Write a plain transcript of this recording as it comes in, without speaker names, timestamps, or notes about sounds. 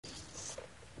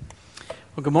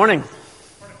Well, good morning.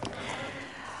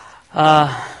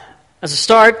 As a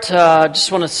start, just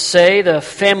want to say the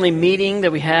family meeting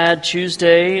that we had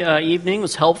Tuesday evening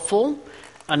was helpful.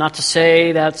 Not to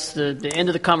say that's the end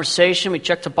of the conversation. We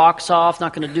checked the box off.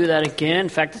 Not going to do that again. In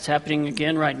fact, it's happening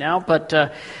again right now. But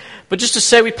just to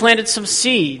say we planted some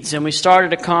seeds and we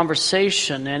started a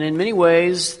conversation. And in many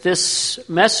ways, this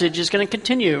message is going to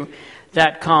continue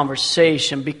that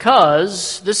conversation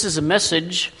because this is a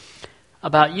message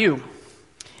about you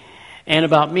and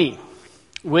about me,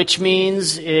 which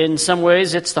means in some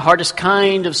ways it's the hardest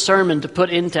kind of sermon to put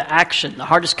into action. The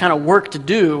hardest kind of work to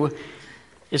do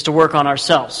is to work on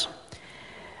ourselves.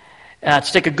 To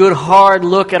take a good hard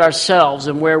look at ourselves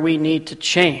and where we need to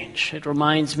change. It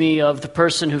reminds me of the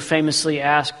person who famously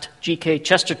asked G.K.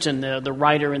 Chesterton, the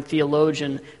writer and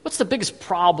theologian, what's the biggest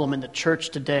problem in the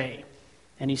church today?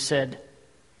 And he said,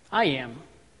 I am.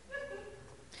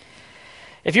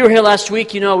 If you were here last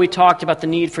week, you know we talked about the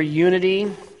need for unity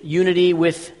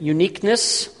with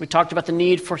uniqueness. We talked about the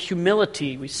need for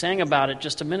humility. We sang about it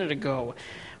just a minute ago.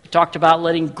 We talked about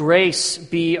letting grace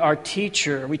be our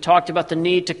teacher. We talked about the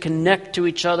need to connect to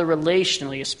each other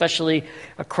relationally, especially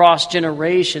across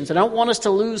generations. And I don't want us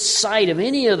to lose sight of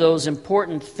any of those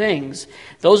important things.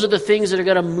 Those are the things that are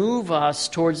going to move us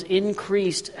towards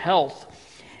increased health.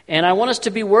 And I want us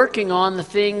to be working on the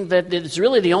thing that is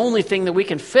really the only thing that we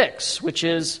can fix, which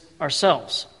is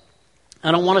ourselves.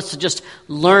 I don't want us to just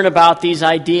learn about these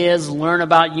ideas, learn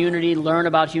about unity, learn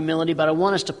about humility, but I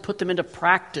want us to put them into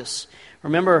practice.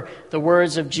 Remember the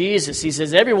words of Jesus. He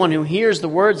says, everyone who hears the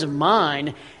words of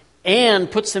mine and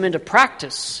puts them into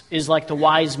practice is like the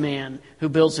wise man who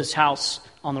builds his house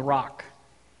on the rock.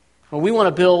 Well, we want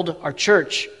to build our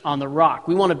church on the rock.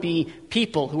 We want to be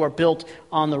people who are built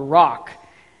on the rock.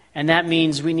 And that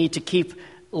means we need to keep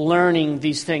learning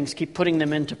these things, keep putting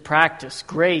them into practice.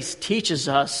 Grace teaches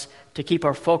us to keep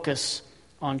our focus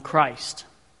on Christ.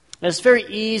 And it's very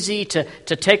easy to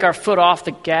take our foot off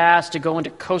the gas, to go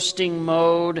into coasting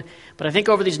mode. But I think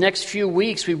over these next few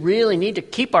weeks, we really need to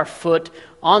keep our foot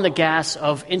on the gas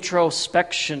of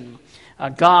introspection.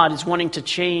 God is wanting to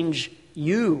change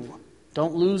you.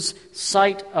 Don't lose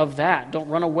sight of that. Don't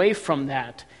run away from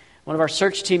that. One of our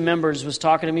search team members was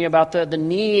talking to me about the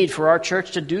need for our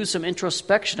church to do some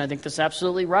introspection. I think that's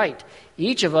absolutely right.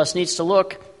 Each of us needs to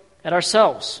look at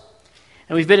ourselves.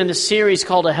 And we've been in this series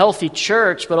called A Healthy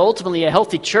Church, but ultimately a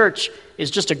healthy church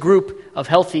is just a group of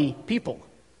healthy people,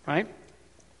 right?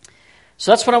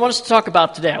 So that's what I want us to talk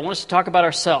about today. I want us to talk about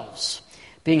ourselves.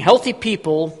 Being healthy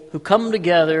people who come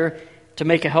together to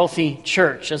make a healthy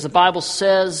church. As the Bible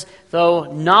says,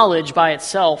 though, knowledge by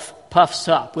itself puffs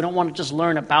up. We don't want to just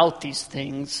learn about these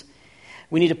things.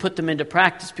 We need to put them into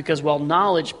practice because while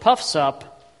knowledge puffs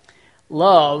up,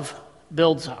 love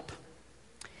builds up.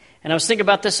 And I was thinking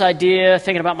about this idea,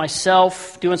 thinking about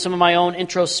myself, doing some of my own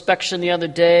introspection the other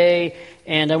day,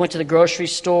 and I went to the grocery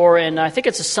store, and I think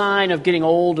it's a sign of getting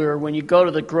older when you go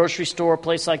to the grocery store, a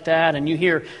place like that, and you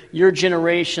hear your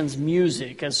generation's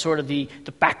music as sort of the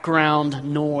background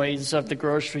noise of the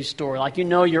grocery store. Like you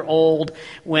know you're old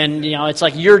when, it's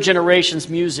like your generation's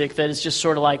music that is just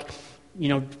sort of like,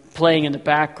 playing in the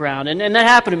background. And that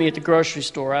happened to me at the grocery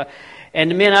store.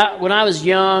 And man, when I was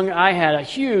young, I had a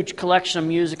huge collection of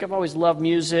music. I've always loved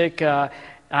music. I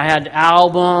had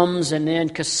albums and then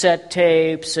cassette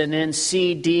tapes and then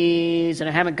CDs. And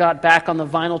I haven't got back on the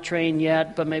vinyl train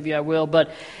yet, but maybe I will.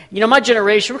 But, my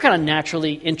generation, we're kind of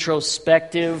naturally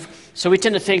introspective. So we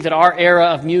tend to think that our era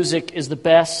of music is the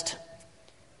best.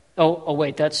 Oh,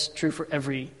 wait, that's true for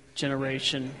every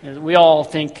generation. We all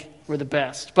think we're the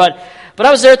best. But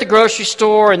I was there at the grocery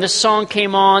store, and this song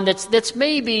came on that's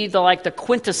maybe the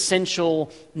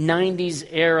quintessential 90s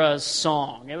era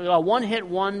song. It was a one-hit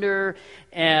wonder,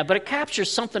 but it captures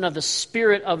something of the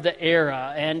spirit of the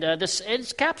era, and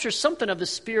it captures something of the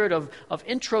spirit of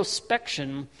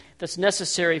introspection that's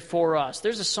necessary for us.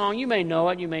 There's a song, you may know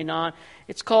it, you may not.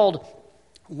 It's called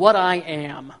What I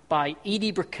Am by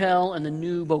Edie Brickell and the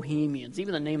New Bohemians.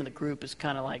 Even the name of the group is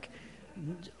kind of like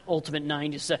ultimate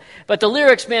 90s. But the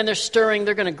lyrics, man, they're stirring.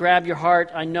 They're going to grab your heart.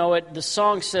 I know it. The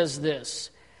song says this: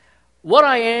 what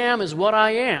I am is what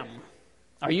I am.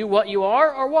 Are you what you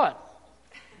are or what?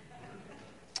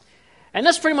 And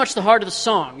that's pretty much the heart of the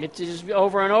song. It is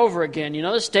over and over again.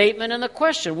 The statement and the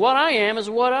question. What I am is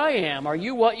what I am. Are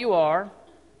you what you are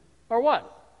or what?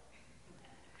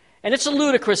 And it's a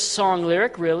ludicrous song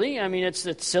lyric, really. I mean,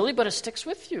 it's silly, but it sticks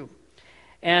with you.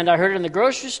 And I heard it in the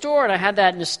grocery store, and I had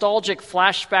that nostalgic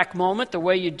flashback moment, the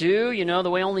way you do, the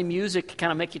way only music can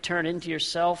kind of make you turn into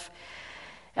yourself.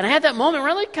 And I had that moment where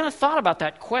I really kind of thought about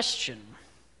that question.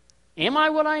 Am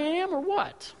I what I am or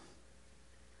what?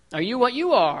 Are you what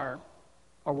you are,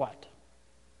 or what?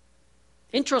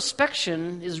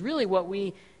 Introspection is really what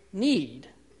we need.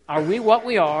 Are we what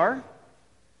we are,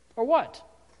 or what?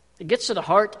 It gets to the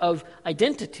heart of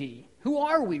identity. Who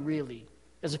are we really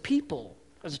as a people,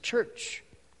 as a church?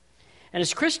 And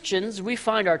as Christians, we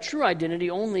find our true identity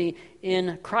only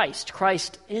in Christ,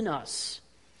 Christ in us.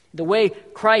 The way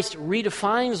Christ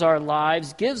redefines our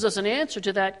lives gives us an answer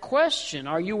to that question.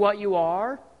 Are you what you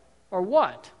are, or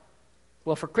what?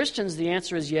 Well, for Christians, the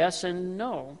answer is yes and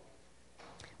no.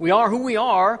 We are who we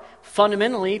are,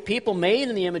 fundamentally, people made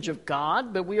in the image of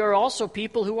God, but we are also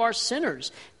people who are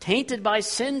sinners, tainted by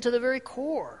sin to the very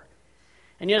core.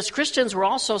 And yet as Christians, we're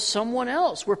also someone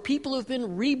else. We're people who've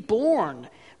been reborn,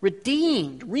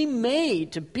 redeemed,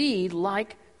 remade to be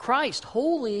like Christ,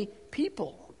 holy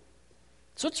people.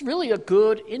 So it's really a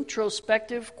good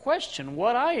introspective question.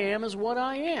 What I am is what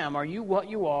I am. Are you what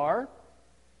you are,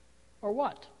 or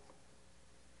what?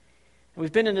 And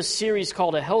we've been in this series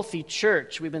called A Healthy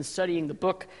Church. We've been studying the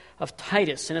book of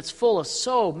Titus, and it's full of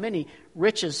so many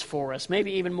riches for us,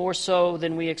 maybe even more so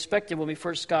than we expected when we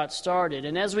first got started.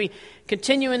 And as we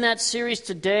continue in that series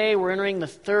today, we're entering the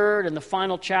third and the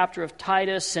final chapter of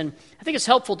Titus, and I think it's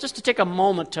helpful just to take a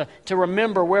moment to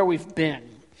remember where we've been.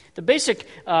 The basic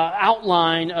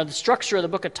outline of the structure of the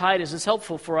book of Titus is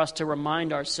helpful for us to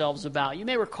remind ourselves about. You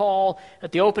may recall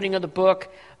at the opening of the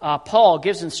book, Paul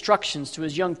gives instructions to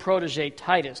his young protege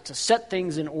Titus to set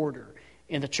things in order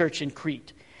in the church in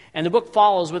Crete. And the book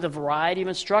follows with a variety of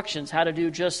instructions how to do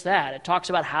just that. It talks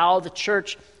about how the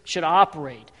church should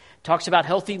operate. It talks about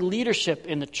healthy leadership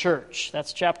in the church.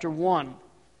 That's chapter 1.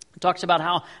 It talks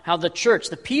about how the church,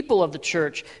 the people of the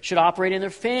church, should operate in their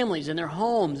families, in their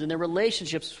homes, in their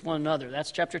relationships with one another.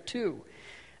 That's chapter 2.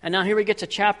 And now here we get to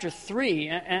chapter 3,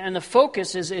 and the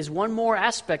focus is one more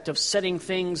aspect of setting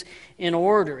things in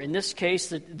order. In this case,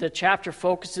 the chapter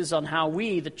focuses on how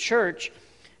we, the church,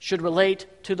 should relate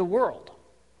to the world.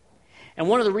 And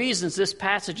one of the reasons this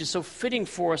passage is so fitting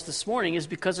for us this morning is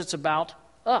because it's about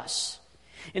us.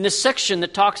 In this section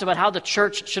that talks about how the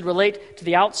church should relate to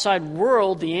the outside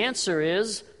world, the answer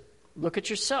is, look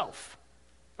at yourself.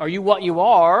 Are you what you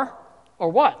are, or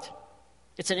what?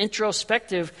 It's an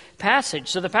introspective passage.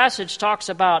 So the passage talks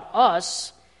about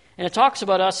us, and it talks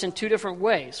about us in two different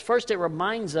ways. First, it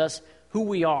reminds us who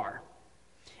we are,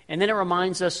 and then it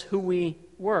reminds us who we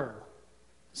were.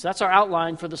 So that's our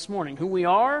outline for this morning, who we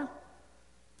are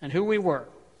and who we were.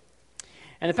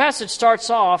 And the passage starts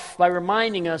off by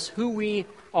reminding us who we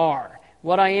are.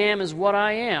 What I am is what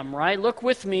I am, right? Look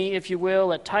with me, if you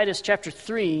will, at Titus chapter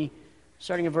 3,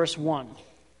 starting in verse 1.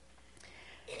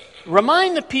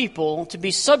 Remind the people to be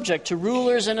subject to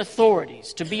rulers and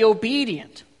authorities, to be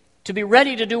obedient, to be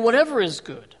ready to do whatever is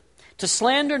good, to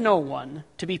slander no one,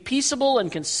 to be peaceable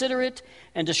and considerate,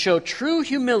 and to show true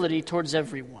humility towards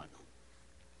everyone.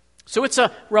 So it's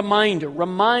a reminder.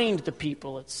 Remind the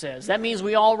people, it says. That means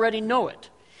we already know it.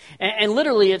 And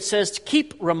literally it says to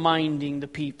keep reminding the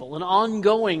people, an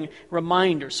ongoing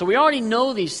reminder. So we already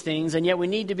know these things, and yet we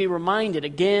need to be reminded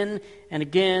again and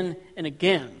again and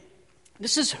again.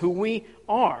 This is who we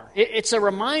are. It's a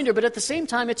reminder, but at the same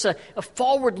time it's a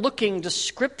forward-looking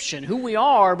description. Who we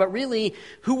are, but really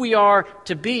who we are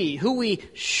to be, who we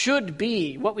should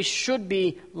be, what we should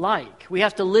be like. We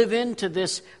have to live into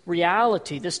this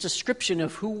reality, this description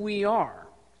of who we are.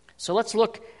 So let's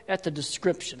look at the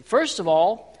description. First of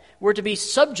all, we're to be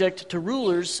subject to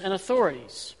rulers and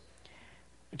authorities.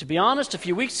 To be honest, a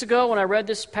few weeks ago when I read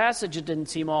this passage, it didn't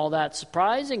seem all that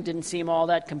surprising, didn't seem all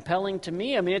that compelling to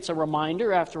me. I mean, it's a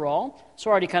reminder after all. So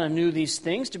I already kind of knew these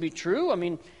things to be true. I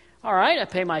mean, all right, I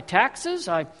pay my taxes,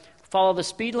 I follow the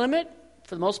speed limit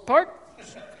for the most part.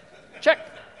 Check,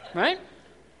 right?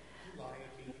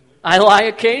 I lie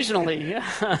occasionally.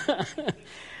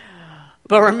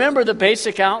 But remember the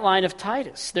basic outline of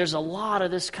Titus. There's a lot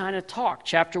of this kind of talk.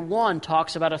 Chapter 1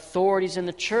 talks about authorities in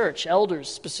the church, elders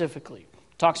specifically.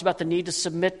 Talks about the need to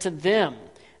submit to them,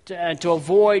 to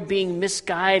avoid being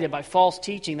misguided by false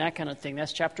teaching, that kind of thing.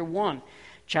 That's chapter 1.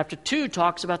 Chapter 2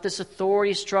 talks about this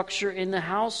authority structure in the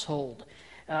household.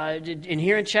 And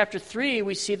here in chapter 3,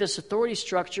 we see this authority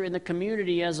structure in the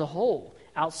community as a whole,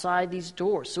 outside these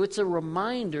doors. So it's a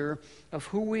reminder of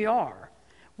who we are.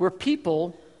 We're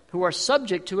people who are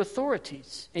subject to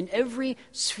authorities in every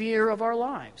sphere of our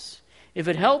lives. If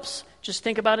it helps, just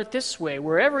think about it this way.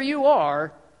 Wherever you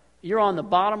are, you're on the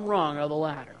bottom rung of the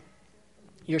ladder.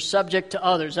 You're subject to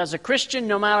others. As a Christian,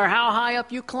 no matter how high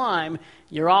up you climb,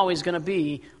 you're always going to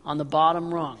be on the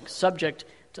bottom rung, subject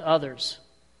to others.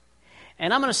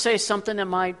 And I'm going to say something that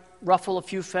might ruffle a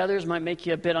few feathers, might make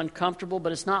you a bit uncomfortable,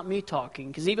 but it's not me talking.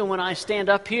 Because even when I stand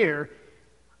up here,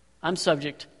 I'm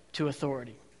subject to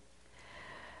authority.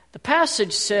 The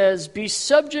passage says, be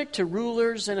subject to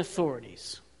rulers and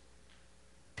authorities.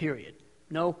 Period.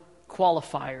 No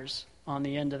qualifiers on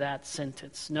the end of that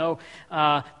sentence. No,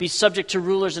 be subject to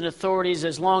rulers and authorities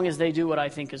as long as they do what I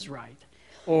think is right.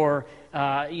 Or,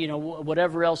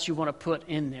 whatever else you want to put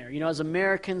in there. As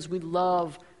Americans, we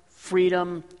love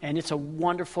freedom, and it's a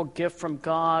wonderful gift from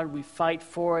God. We fight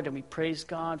for it, and we praise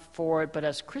God for it. But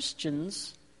as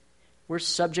Christians, we're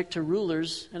subject to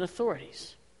rulers and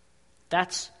authorities.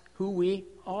 That's who we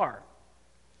are.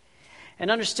 And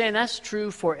understand that's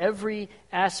true for every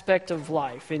aspect of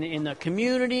life, in the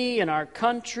community, in our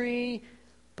country,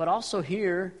 but also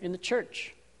here in the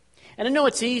church. And I know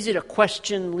it's easy to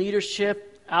question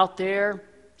leadership out there,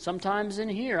 sometimes in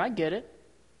here, I get it.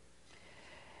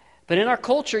 But in our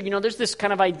culture, there's this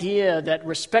kind of idea that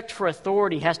respect for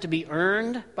authority has to be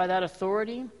earned by that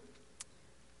authority.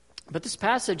 But this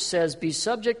passage says, be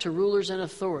subject to rulers and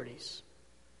authorities.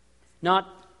 Not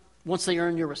once they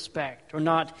earn your respect, or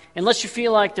not unless you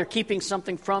feel like they're keeping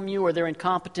something from you or they're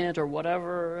incompetent or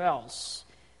whatever else.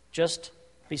 Just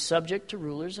be subject to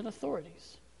rulers and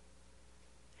authorities.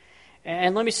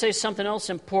 And let me say something else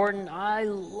important. I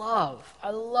love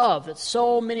that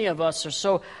so many of us are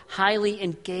so highly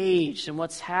engaged in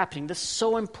what's happening. This is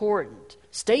so important.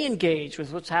 Stay engaged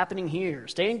with what's happening here.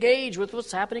 Stay engaged with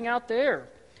what's happening out there.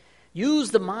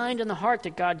 Use the mind and the heart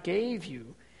that God gave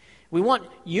you. We want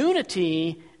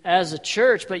unity as a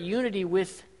church, but unity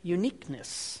with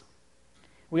uniqueness.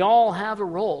 We all have a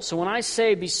role. So when I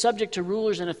say be subject to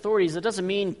rulers and authorities, it doesn't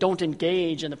mean don't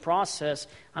engage in the process.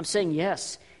 I'm saying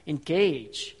yes,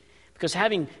 engage. Because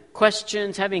having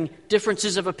questions, having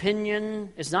differences of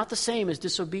opinion is not the same as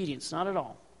disobedience, not at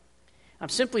all. I'm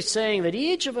simply saying that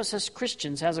each of us as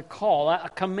Christians has a call, a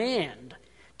command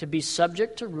to be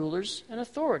subject to rulers and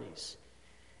authorities.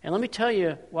 And let me tell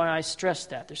you why I stress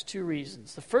that. There's two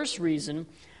reasons. The first reason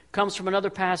comes from another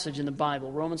passage in the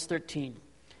Bible, Romans 13.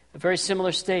 A very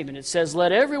similar statement. It says,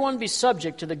 let everyone be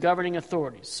subject to the governing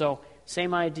authorities. So,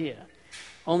 same idea.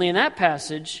 Only in that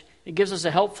passage, it gives us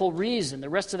a helpful reason. The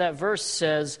rest of that verse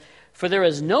says, for there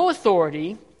is no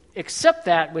authority except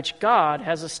that which God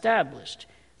has established.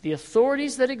 The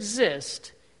authorities that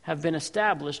exist have been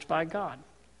established by God.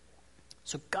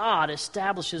 So God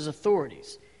establishes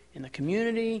authorities in the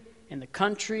community, in the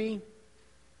country,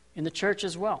 in the church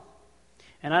as well.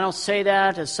 And I don't say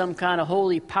that as some kind of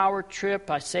holy power trip.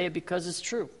 I say it because it's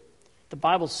true. The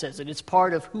Bible says it. It's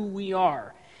part of who we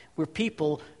are. We're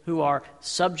people who are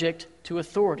subject to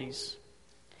authorities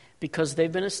because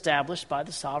they've been established by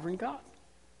the sovereign God.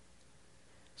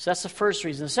 So that's the first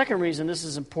reason. The second reason this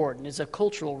is important is a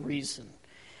cultural reason.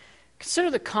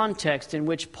 Consider the context in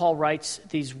which Paul writes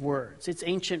these words. It's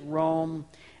ancient Rome,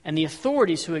 and the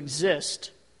authorities who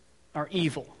exist are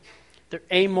evil. They're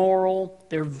amoral.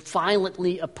 They're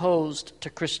violently opposed to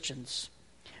Christians.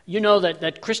 You know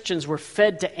that Christians were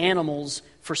fed to animals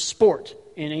for sport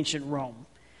in ancient Rome.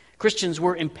 Christians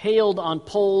were impaled on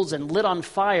poles and lit on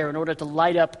fire in order to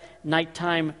light up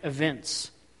nighttime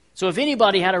events. So if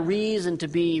anybody had a reason to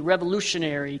be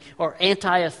revolutionary or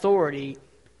anti-authority,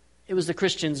 it was the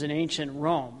Christians in ancient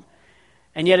Rome.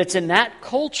 And yet it's in that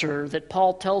culture that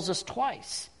Paul tells us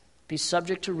twice, be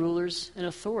subject to rulers and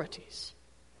authorities.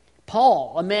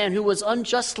 Paul, a man who was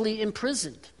unjustly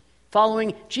imprisoned,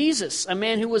 following Jesus, a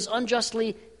man who was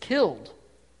unjustly killed.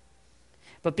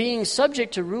 But being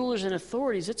subject to rulers and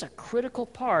authorities, it's a critical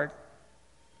part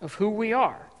of who we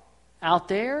are, out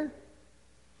there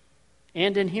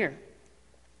and in here.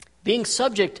 Being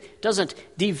subject doesn't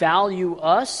devalue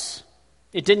us.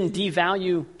 It didn't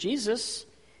devalue Jesus.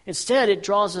 Instead, it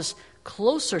draws us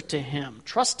closer to Him,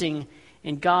 trusting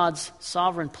in God's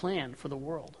sovereign plan for the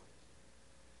world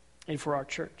and for our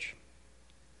church.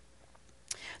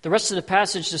 The rest of the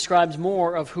passage describes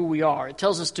more of who we are. It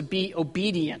tells us to be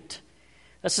obedient.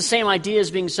 That's the same idea as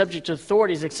being subject to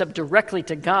authorities, except directly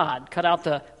to God. Cut out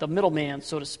the middleman,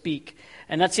 so to speak.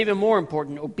 And that's even more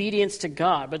important, obedience to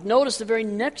God. But notice the very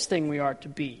next thing we are to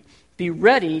be. Be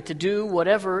ready to do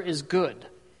whatever is good.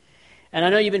 And I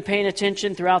know you've been paying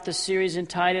attention throughout this series in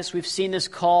Titus. We've seen this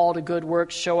call to good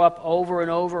works show up over and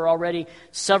over already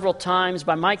several times.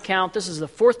 By my count, this is the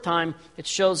fourth time it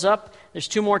shows up. There's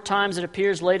 2 more times it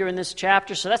appears later in this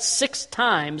chapter. So that's 6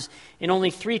 times in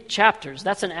only 3 chapters.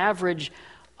 That's an average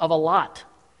of a lot.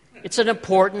 It's an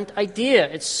important idea.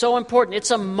 It's so important. It's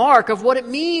a mark of what it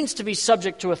means to be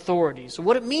subject to authorities,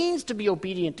 what it means to be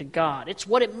obedient to God. It's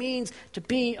what it means to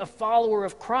be a follower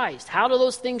of Christ. How do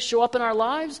those things show up in our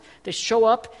lives? They show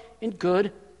up in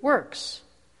good works.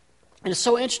 And it's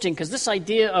so interesting because this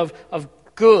idea of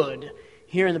good,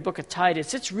 here in the book of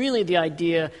Titus, it's really the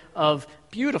idea of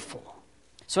beautiful.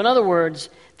 So in other words,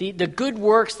 the good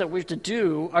works that we're to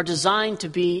do are designed to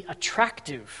be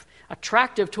attractive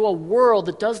to a world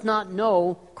that does not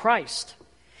know Christ.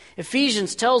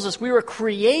 Ephesians tells us we were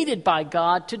created by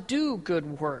God to do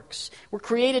good works. We're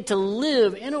created to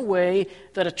live in a way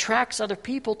that attracts other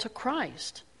people to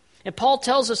Christ. And Paul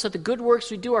tells us that the good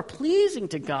works we do are pleasing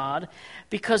to God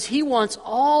because he wants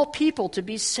all people to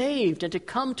be saved and to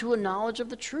come to a knowledge of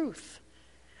the truth.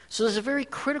 So there's a very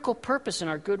critical purpose in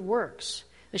our good works.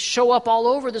 They show up all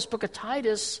over this book of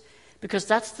Titus because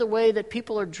that's the way that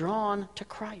people are drawn to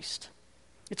Christ.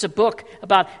 It's a book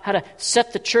about how to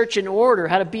set the church in order,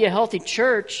 how to be a healthy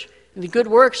church. And the good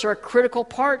works are a critical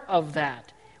part of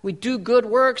that. We do good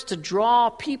works to draw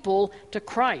people to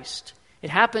Christ. It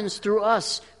happens through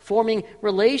us forming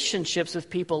relationships with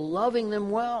people, loving them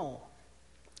well.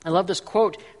 I love this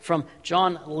quote from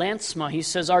John Lansma. He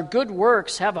says, "Our good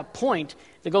works have a point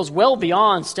that goes well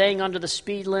beyond staying under the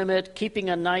speed limit, keeping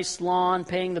a nice lawn,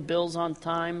 paying the bills on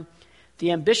time.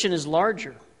 The ambition is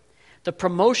larger. The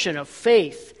promotion of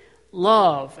faith,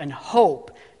 love, and hope,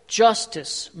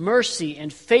 justice, mercy,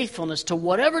 and faithfulness to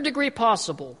whatever degree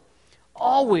possible,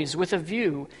 always with a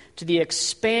view to the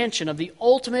expansion of the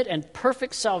ultimate and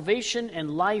perfect salvation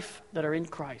and life that are in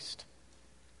Christ."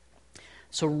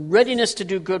 So readiness to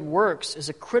do good works is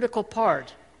a critical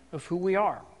part of who we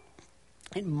are.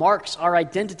 It marks our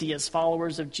identity as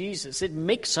followers of Jesus. It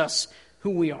makes us who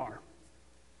we are.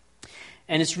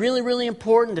 And it's really, really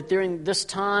important that during this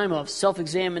time of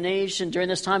self-examination, during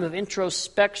this time of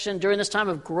introspection, during this time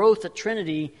of growth at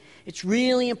Trinity, it's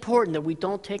really important that we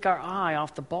don't take our eye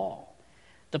off the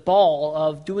ball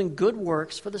of doing good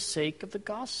works for the sake of the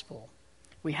gospel.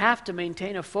 We have to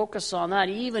maintain a focus on that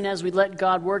even as we let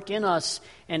God work in us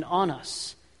and on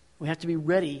us. We have to be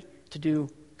ready to do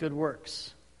good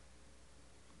works.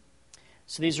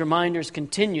 So these reminders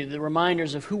continue, the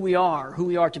reminders of who we are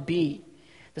to be.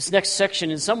 This next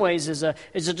section in some ways is a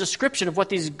description of what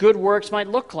these good works might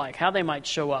look like, how they might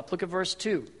show up. Look at verse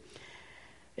 2.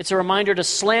 It's a reminder to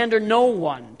slander no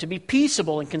one, to be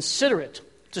peaceable and considerate,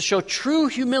 to show true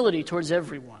humility towards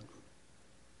everyone.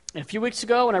 And a few weeks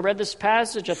ago when I read this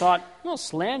passage, I thought, well,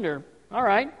 slander, all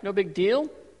right, no big deal.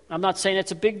 I'm not saying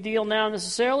it's a big deal now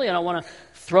necessarily. I don't want to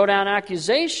throw down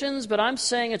accusations, but I'm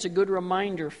saying it's a good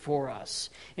reminder for us.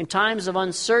 In times of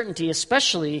uncertainty,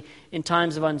 especially in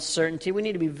times of uncertainty, we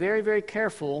need to be very, very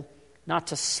careful not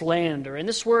to slander. And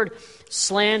this word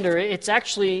slander, it's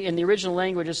actually in the original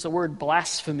language, it's the word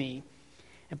blasphemy.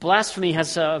 And blasphemy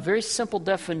has a very simple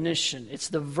definition. It's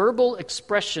the verbal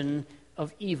expression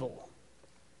of evil.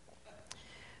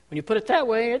 When you put it that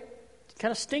way, it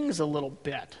kind of stings a little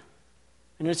bit.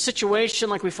 In a situation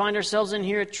like we find ourselves in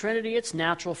here at Trinity, it's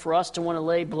natural for us to want to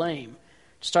lay blame,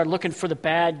 to start looking for the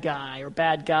bad guy or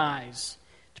bad guys,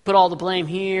 to put all the blame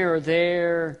here or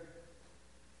there.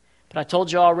 But I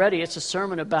told you already, it's a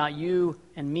sermon about you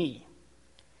and me.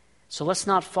 So let's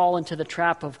not fall into the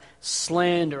trap of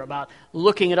slander, about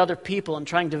looking at other people and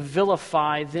trying to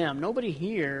vilify them. Nobody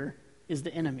here is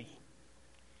the enemy.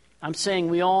 I'm saying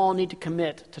we all need to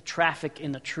commit to traffic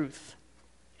in the truth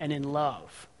and in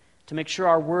love, to make sure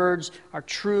our words are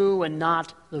true and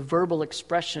not the verbal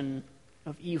expression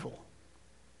of evil.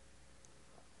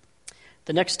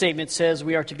 The next statement says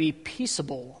we are to be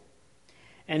peaceable.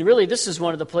 And really, this is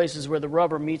one of the places where the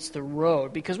rubber meets the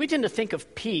road, because we tend to think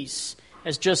of peace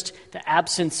as just the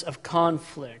absence of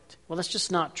conflict. Well, that's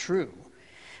just not true.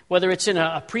 Whether it's in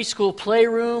a preschool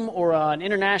playroom or an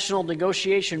international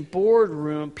negotiation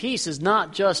boardroom, peace is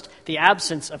not just the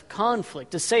absence of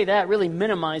conflict. To say that really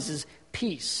minimizes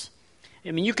peace.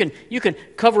 I mean, you can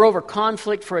cover over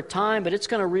conflict for a time, but it's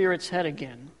going to rear its head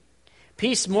again.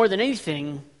 Peace, more than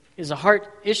anything, is a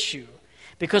heart issue,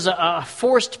 because a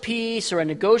forced peace or a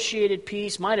negotiated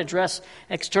peace might address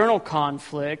external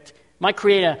conflict, might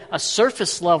create a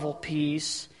surface-level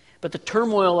peace, but the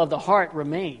turmoil of the heart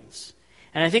remains.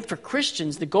 And I think for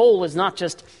Christians, the goal is not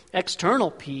just external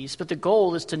peace, but the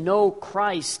goal is to know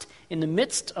Christ in the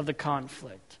midst of the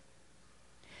conflict.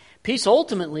 Peace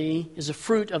ultimately is a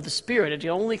fruit of the Spirit. It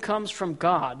only comes from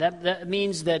God. That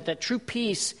means that true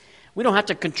peace, we don't have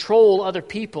to control other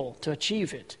people to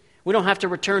achieve it. We don't have to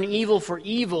return evil for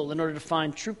evil in order to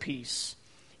find true peace.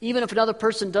 Even if another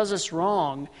person does us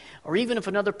wrong, or even if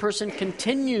another person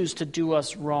continues to do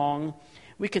us wrong,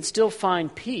 we can still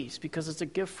find peace because it's a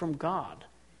gift from God.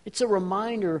 It's a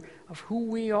reminder of who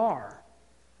we are.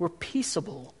 We're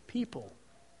peaceable people.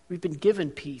 We've been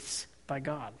given peace by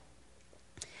God.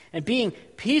 And being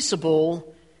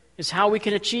peaceable is how we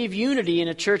can achieve unity in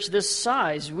a church this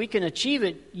size. We can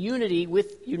achieve unity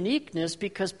with uniqueness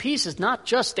because peace is not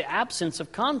just the absence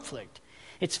of conflict.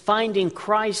 It's finding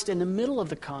Christ in the middle of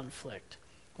the conflict.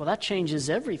 Well, that changes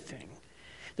everything.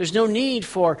 There's no need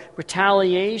for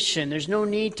retaliation. There's no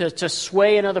need to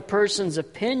sway another person's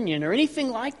opinion or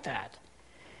anything like that.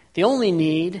 The only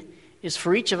need is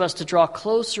for each of us to draw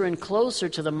closer and closer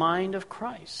to the mind of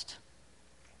Christ.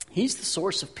 He's the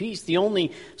source of peace, the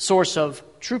only source of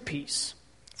true peace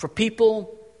for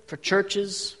people, for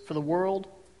churches, for the world.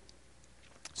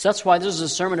 So that's why this is a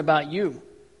sermon about you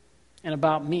and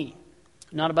about me,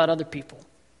 not about other people.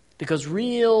 Because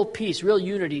real peace, real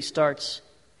unity starts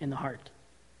in the heart.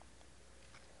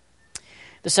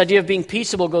 This idea of being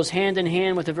peaceable goes hand in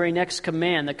hand with the very next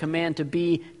command, the command to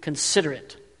be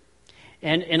considerate.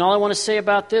 And all I want to say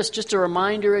about this, just a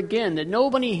reminder again, that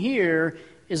nobody here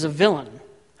is a villain.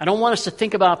 I don't want us to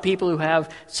think about people who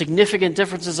have significant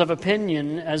differences of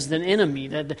opinion as an enemy.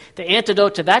 The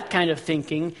antidote to that kind of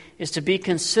thinking is to be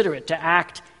considerate, to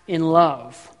act in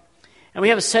love. And we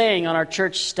have a saying on our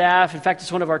church staff. In fact,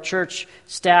 it's one of our church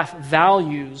staff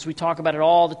values. We talk about it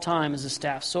all the time as a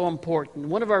staff. So important.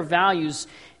 One of our values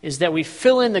is that we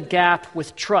fill in the gap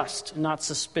with trust, not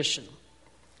suspicion.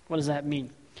 What does that mean?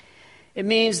 It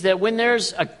means that when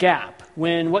there's a gap,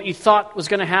 when what you thought was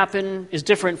going to happen is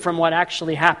different from what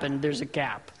actually happened, there's a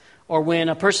gap. Or when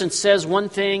a person says one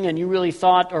thing and you really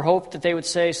thought or hoped that they would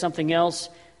say something else,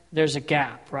 there's a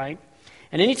gap, right?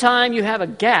 And anytime you have a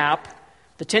gap,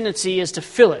 the tendency is to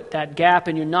fill it, that gap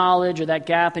in your knowledge or that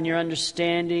gap in your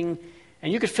understanding.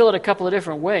 And you could fill it a couple of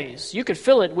different ways. You could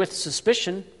fill it with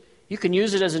suspicion. You can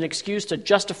use it as an excuse to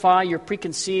justify your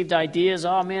preconceived ideas.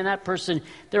 Oh, man, that person,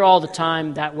 they're all the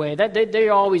time that way.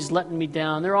 They're always letting me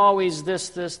down. They're always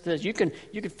this. You can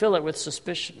fill it with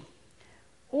suspicion.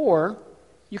 Or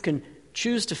you can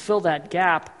choose to fill that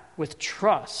gap with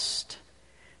trust.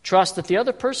 Trust that the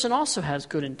other person also has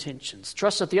good intentions.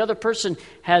 Trust that the other person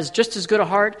has just as good a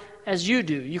heart as you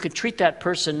do. You can treat that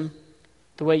person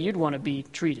the way you'd want to be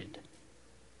treated.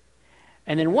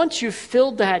 And then once you've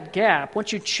filled that gap,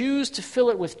 once you choose to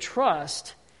fill it with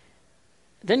trust,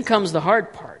 then comes the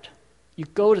hard part. You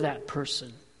go to that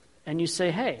person and you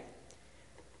say, hey,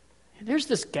 there's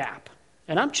this gap,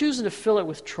 and I'm choosing to fill it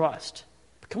with trust.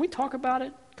 Can we talk about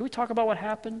it? Can we talk about what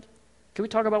happened? Can we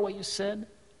talk about what you said?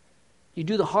 You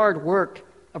do the hard work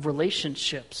of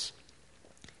relationships.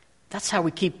 That's how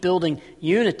we keep building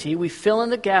unity. We fill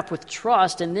in the gap with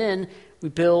trust, and then we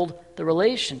build the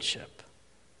relationship.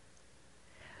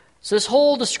 So this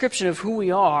whole description of who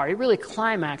we are, it really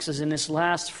climaxes in this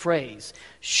last phrase.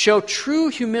 Show true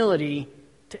humility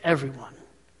to everyone.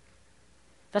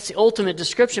 That's the ultimate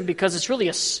description because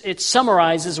it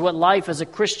summarizes what life as a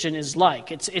Christian is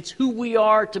like. It's who we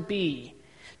are to be.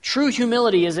 True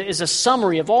humility is a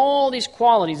summary of all these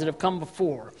qualities that have come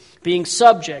before. Being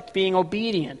subject, being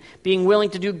obedient, being willing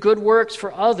to do good works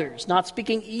for others, not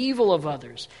speaking evil of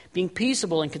others, being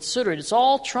peaceable and considerate. It's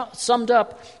all summed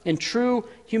up in true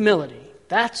humility.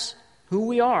 That's who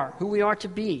we are to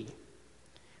be.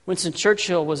 Winston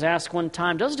Churchill was asked one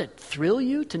time, doesn't it thrill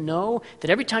you to know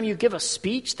that every time you give a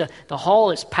speech, the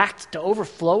hall is packed to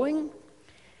overflowing?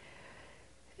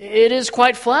 It is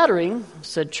quite flattering,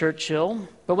 said Churchill,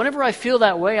 but whenever I feel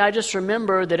that way, I just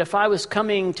remember that if I was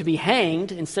coming to be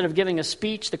hanged instead of giving a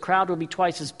speech, the crowd would be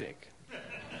twice as big.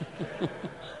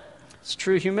 It's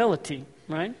true humility,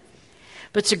 right?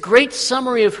 But it's a great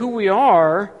summary of who we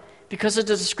are because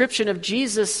it's a description of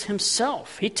Jesus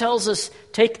himself. He tells us,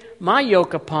 take my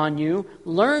yoke upon you,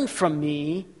 learn from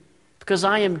me, because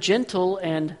I am gentle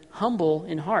and humble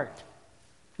in heart.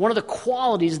 One of the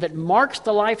qualities that marks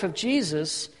the life of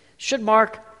Jesus should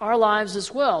mark our lives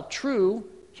as well, true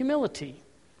humility.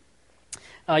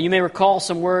 You may recall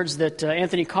some words that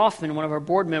Anthony Kaufman, one of our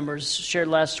board members, shared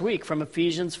last week from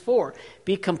Ephesians 4.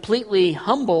 Be completely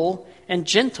humble and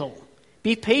gentle.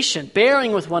 Be patient,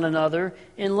 bearing with one another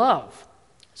in love.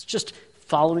 It's just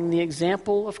following the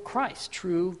example of Christ,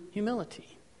 true humility.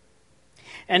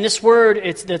 And this word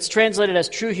that's translated as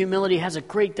true humility has a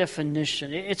great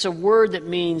definition. It's a word that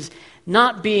means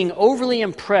not being overly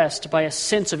impressed by a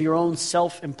sense of your own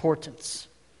self-importance.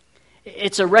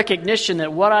 It's a recognition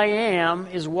that what I am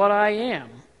is what I am.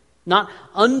 Not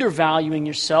undervaluing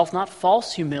yourself, not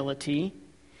false humility.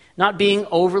 Not being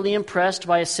overly impressed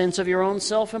by a sense of your own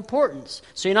self-importance.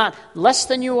 So you're not less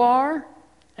than you are,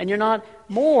 and you're not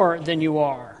more than you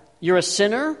are. You're a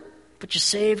sinner, but you're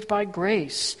saved by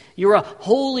grace. You're a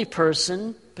holy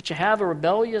person, but you have a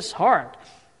rebellious heart.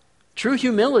 True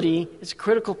humility is a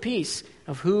critical piece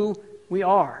of who we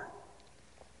are.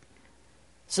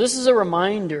 So this is a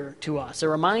reminder to us, a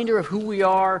reminder of who we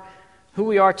are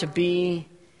to be,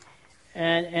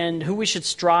 and who we should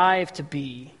strive to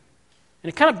be.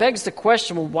 And it kind of begs the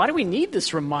question, well, why do we need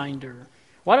this reminder?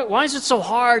 Why is it so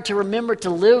hard to remember to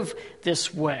live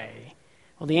this way?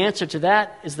 Well, the answer to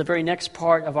that is the very next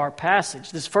part of our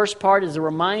passage. This first part is a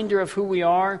reminder of who we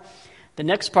are. The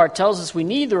next part tells us we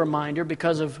need the reminder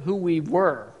because of who we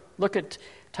were. Look at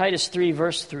Titus 3,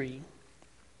 verse 3.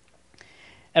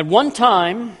 At one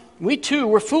time, we too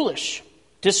were foolish,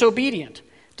 disobedient,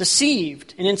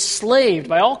 deceived, and enslaved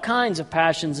by all kinds of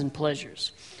passions and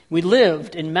pleasures. We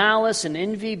lived in malice and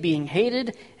envy, being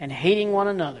hated and hating one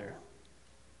another.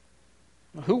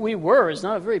 Who we were is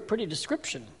not a very pretty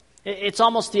description. It's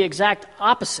almost the exact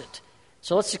opposite.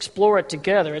 So let's explore it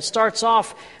together. It starts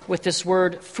off with this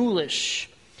word foolish.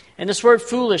 And this word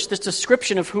foolish, this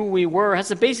description of who we were, has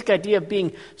the basic idea of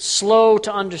being slow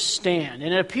to understand.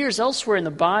 And it appears elsewhere in the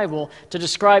Bible to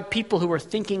describe people who were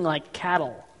thinking like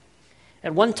cattle.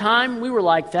 At one time, we were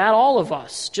like that, all of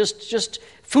us, just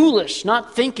foolish,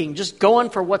 not thinking, just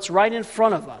going for what's right in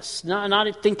front of us,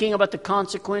 not thinking about the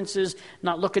consequences,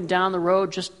 not looking down the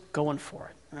road, just going for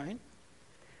it, right?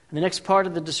 And the next part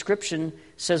of the description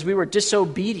says we were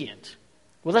disobedient.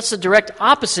 Well, that's the direct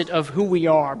opposite of who we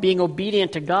are, being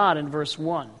obedient to God in verse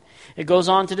 1. It goes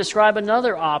on to describe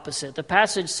another opposite. The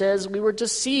passage says we were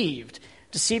deceived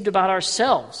about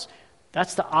ourselves.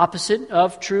 That's the opposite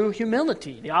of true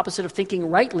humility, the opposite of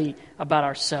thinking rightly about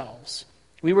ourselves.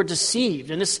 We were deceived,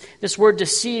 and this word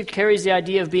deceived carries the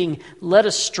idea of being led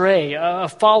astray,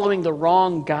 of following the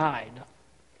wrong guide.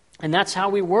 And that's how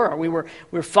we were. We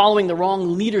were following the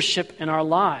wrong leadership in our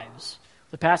lives.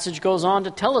 The passage goes on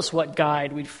to tell us what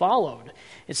guide we'd followed.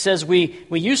 It says we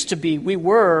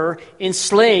were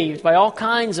enslaved by all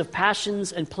kinds of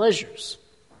passions and pleasures.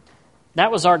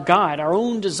 That was our guide, our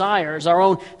own desires, our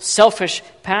own selfish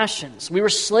passions. We were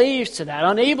slaves to that,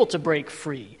 unable to break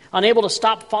free, unable to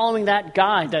stop following that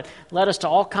guide that led us to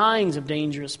all kinds of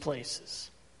dangerous places.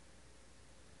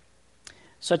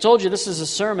 So I told you this is a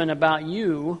sermon about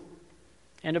you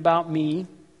and about me.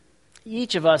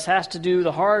 Each of us has to do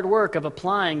the hard work of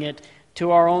applying it to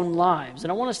our own lives.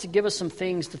 And I want us to give us some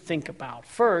things to think about.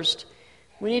 First,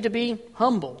 we need to be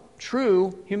humble,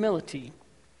 true humility.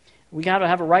 We got to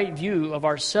have a right view of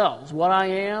ourselves. What I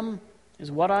am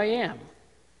is what I am.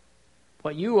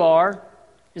 What you are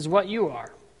is what you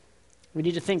are. We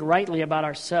need to think rightly about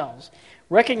ourselves,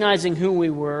 recognizing who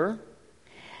we were,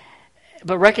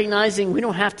 but recognizing we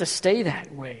don't have to stay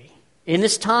that way. In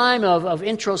this time of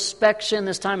introspection,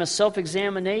 this time of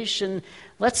self-examination,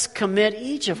 let's commit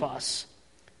each of us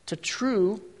to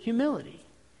true humility.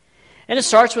 And it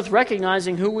starts with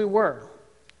recognizing who we were.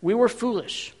 We were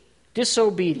foolish,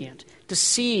 disobedient,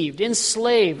 deceived,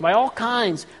 enslaved by all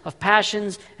kinds of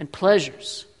passions and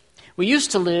pleasures. We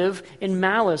used to live in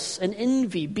malice and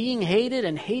envy, being hated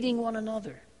and hating one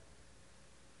another.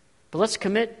 But let's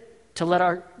commit to let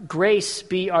our grace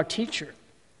be our teacher.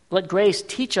 Let grace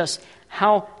teach us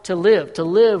how to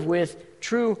live with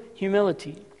true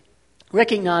humility,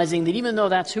 recognizing that even though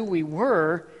that's who we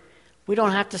were, we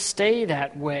don't have to stay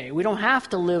that way. We don't have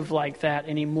to live like that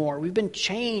anymore. We've been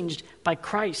changed by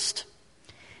Christ.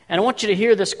 And I want you to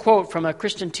hear this quote from a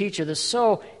Christian teacher that's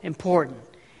so important.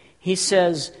 He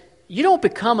says, "You don't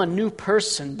become a new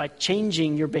person by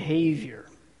changing your behavior.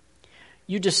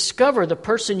 You discover the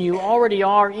person you already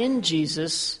are in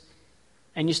Jesus,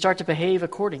 and you start to behave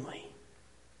accordingly."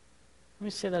 Let me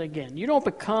say that again. You don't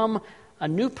become a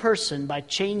new person by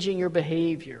changing your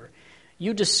behavior.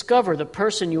 You discover the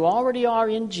person you already are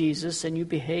in Jesus, and you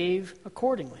behave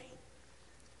accordingly.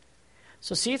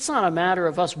 So see, it's not a matter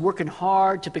of us working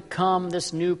hard to become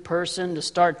this new person, to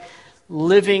start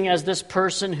living as this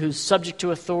person who's subject to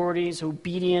authorities,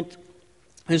 obedient,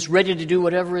 who's ready to do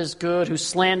whatever is good, who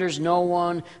slanders no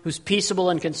one, who's peaceable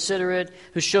and considerate,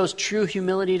 who shows true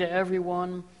humility to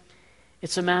everyone.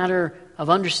 It's a matter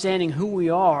of understanding who we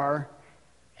are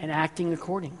and acting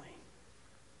accordingly.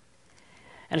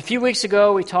 And a few weeks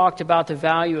ago, we talked about the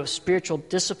value of spiritual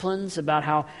disciplines, about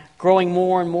how growing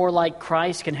more and more like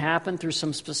Christ can happen through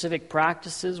some specific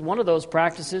practices. One of those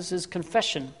practices is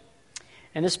confession.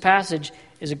 And this passage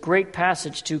is a great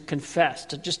passage to confess,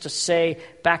 to say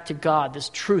back to God this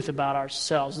truth about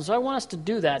ourselves. And so I want us to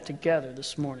do that together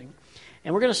this morning.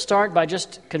 And we're going to start by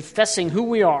just confessing who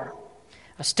we are,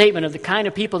 a statement of the kind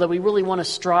of people that we really want to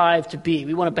strive to be.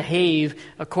 We want to behave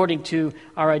according to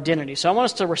our identity. So I want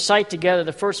us to recite together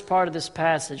the first part of this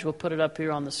passage. We'll put it up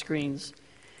here on the screens.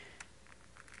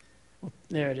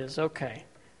 There it is. Okay.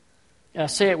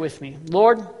 Say it with me.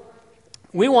 Lord,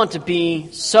 we want to be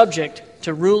subject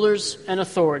to rulers and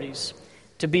authorities,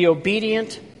 to be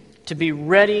obedient, to be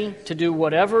ready to do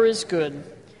whatever is good,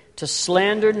 to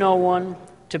slander no one,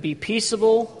 to be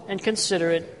peaceable and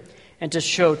considerate, and to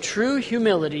show true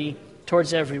humility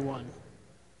towards everyone.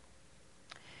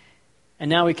 And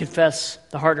now we confess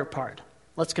the harder part.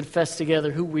 Let's confess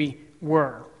together who we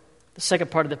were. The second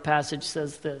part of the passage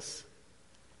says this: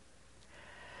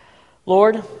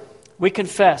 Lord, we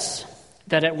confess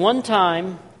that at one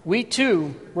time we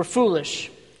too were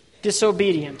foolish,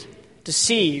 disobedient,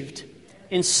 deceived,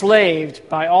 enslaved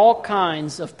by all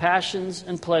kinds of passions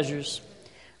and pleasures.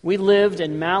 We lived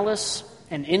in malice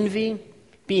and envy,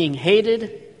 being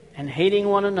hated and hating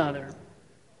one another.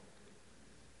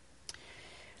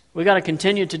 We got to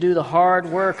continue to do the hard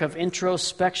work of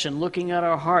introspection, looking at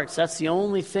our hearts. That's the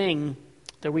only thing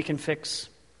that we can fix.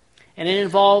 And it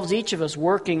involves each of us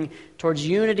working towards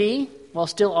unity while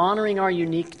still honoring our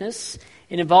uniqueness.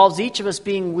 It involves each of us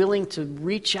being willing to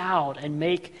reach out and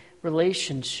make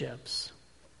relationships.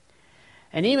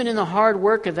 And even in the hard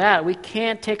work of that, we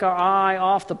can't take our eye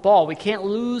off the ball. We can't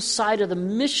lose sight of the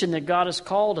mission that God has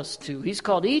called us to. He's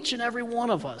called each and every one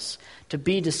of us to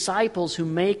be disciples who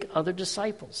make other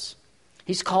disciples.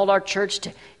 He's called our church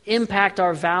to impact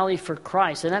our valley for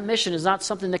Christ. And that mission is not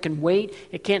something that can wait.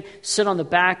 It can't sit on the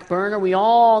back burner. We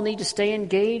all need to stay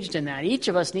engaged in that. Each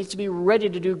of us needs to be ready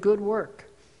to do good work.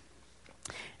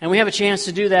 And we have a chance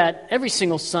to do that every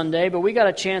single Sunday, but we got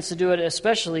a chance to do it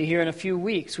especially here in a few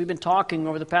weeks. We've been talking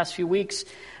over the past few weeks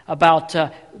about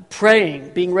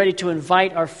praying, being ready to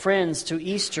invite our friends to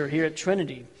Easter here at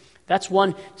Trinity. That's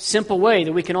one simple way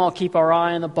that we can all keep our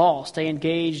eye on the ball, stay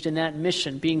engaged in that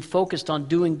mission, being focused on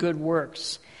doing good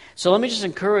works. So let me just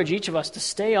encourage each of us to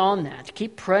stay on that,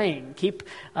 keep praying, keep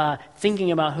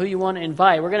thinking about who you want to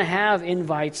invite. We're going to have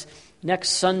invites next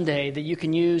Sunday that you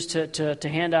can use to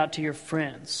hand out to your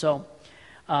friends. So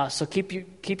keep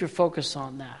your focus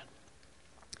on that.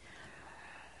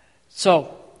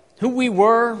 So, who we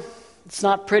were, it's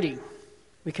not pretty.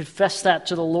 We confess that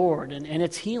to the Lord, and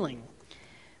it's healing.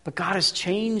 But God has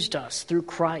changed us through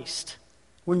Christ.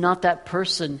 We're not that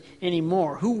person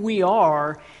anymore. Who we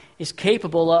are is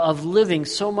capable of living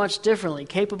so much differently,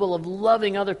 capable of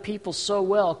loving other people so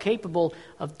well, capable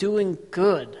of doing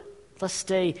good. Let's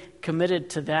stay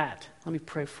committed to that. Let me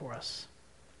pray for us.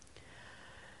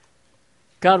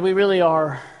 God, we really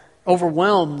are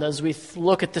overwhelmed as we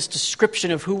look at this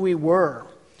description of who we were.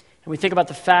 And we think about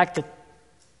the fact that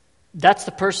that's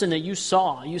the person that you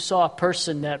saw. You saw a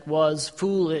person that was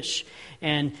foolish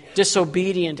and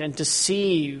disobedient and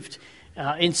deceived,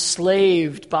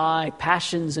 enslaved by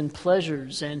passions and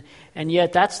pleasures. And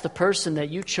yet that's the person that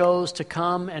you chose to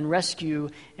come and rescue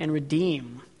and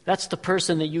redeem. That's the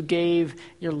person that you gave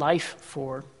your life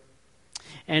for.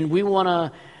 And we want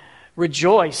to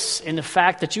rejoice in the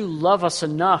fact that you love us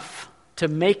enough to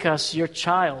make us your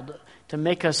child, to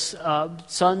make us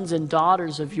sons and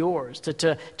daughters of yours,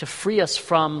 to free us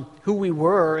from who we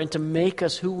were and to make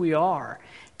us who we are.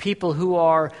 People who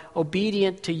are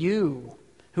obedient to you,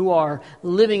 who are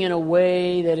living in a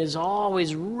way that is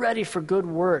always ready for good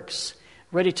works,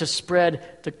 ready to spread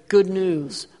the good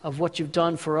news of what you've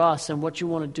done for us and what you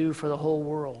want to do for the whole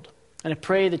world. And I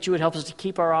pray that you would help us to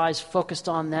keep our eyes focused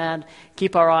on that,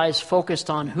 keep our eyes focused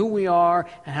on who we are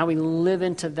and how we live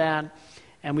into that.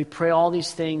 And we pray all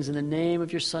these things in the name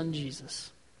of your Son,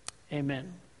 Jesus.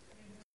 Amen.